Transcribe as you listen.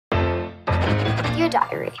Dear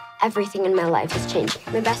Diary, everything in my life is changing.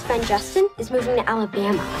 My best friend Justin is moving to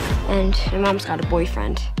Alabama, and my mom's got a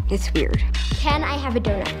boyfriend. It's weird. Can I have a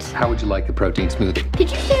donut? How would you like the protein smoothie?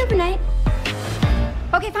 Could you stay overnight?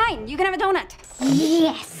 Okay, fine. You can have a donut.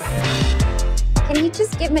 Yes. Can you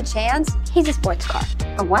just give him a chance? He's a sports car.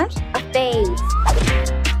 A what? A phase.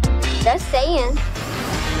 Just saying.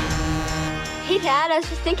 Hey, Dad, I was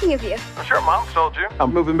just thinking of you. I'm sure Mom told you.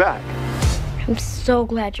 I'm moving back. I'm so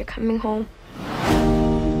glad you're coming home.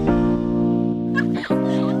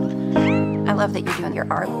 I love that you're doing your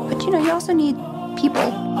art, but you also need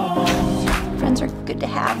people. Friends are good to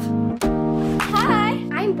have. Hi,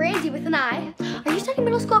 I'm Brandi with an I. Are you starting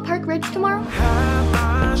middle school at Park Ridge tomorrow?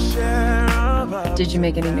 Did you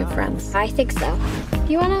make any new friends? I think so.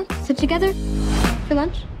 Do you want to sit together for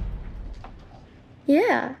lunch?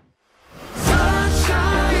 Yeah.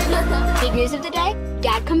 Big news of the day,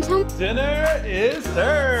 Dad comes home. Dinner is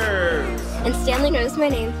served. And Stanley knows my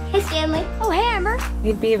name. Hey, Stanley. Oh, hey, Amber.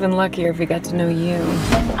 We'd be even luckier if we got to know you.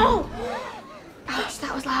 Oh! Gosh,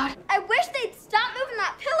 that was loud. I wish they'd stop moving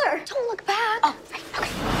that pillar. Don't look back. Oh, right,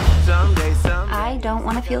 okay. Someday. I don't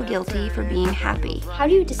want to feel guilty for being happy. How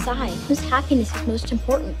do you decide whose happiness is most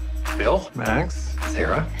important? Bill, Max,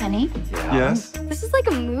 Sarah. Honey? Yeah. Yes. This is like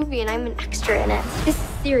a movie and I'm an extra in it. This is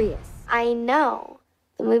serious. I know.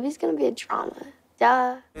 The movie's gonna be a drama.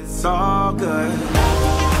 Duh. It's all good.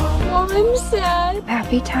 Oh, I'm sad.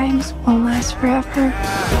 Happy times won't last forever.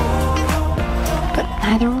 But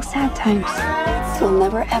neither will sad times. We'll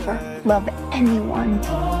never ever love anyone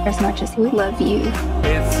as much as we love you.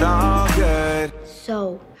 It's all good.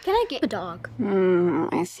 So, can I get a dog?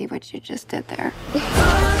 I see what you just did there.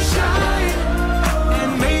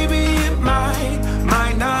 And maybe it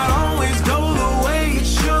might not always go the way it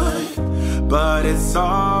should, but it's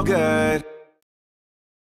all good.